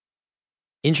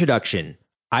Introduction.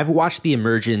 I've watched the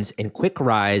emergence and quick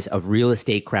rise of real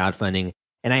estate crowdfunding,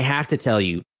 and I have to tell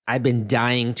you, I've been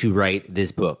dying to write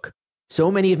this book. So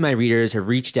many of my readers have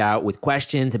reached out with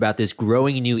questions about this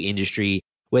growing new industry.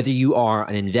 Whether you are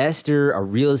an investor, a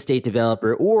real estate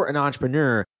developer, or an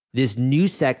entrepreneur, this new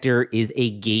sector is a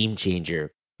game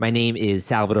changer. My name is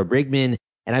Salvador Briggman,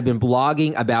 and I've been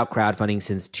blogging about crowdfunding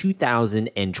since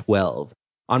 2012.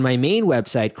 On my main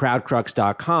website,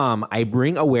 crowdcrux.com, I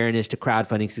bring awareness to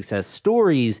crowdfunding success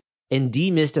stories and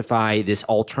demystify this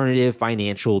alternative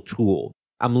financial tool.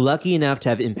 I'm lucky enough to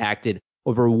have impacted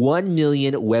over 1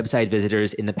 million website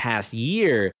visitors in the past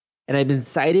year, and I've been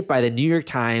cited by the New York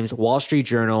Times, Wall Street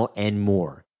Journal, and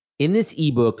more. In this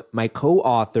ebook, my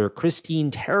co-author,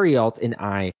 Krystine Therriault, and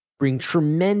I bring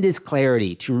tremendous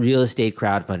clarity to real estate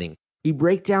crowdfunding. We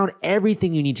break down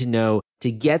everything you need to know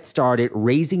to get started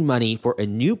raising money for a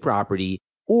new property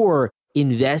or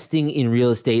investing in real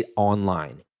estate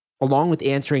online. Along with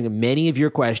answering many of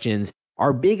your questions,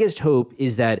 our biggest hope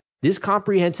is that this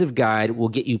comprehensive guide will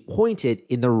get you pointed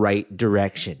in the right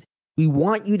direction. We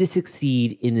want you to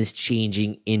succeed in this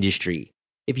changing industry.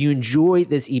 If you enjoy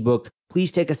this ebook,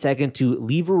 please take a second to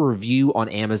leave a review on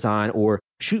Amazon or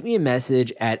shoot me a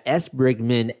message at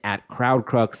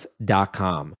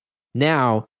sbriggman@crowdcrux.com.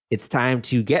 Now, it's time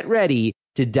to get ready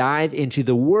to dive into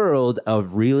the world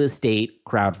of real estate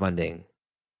crowdfunding.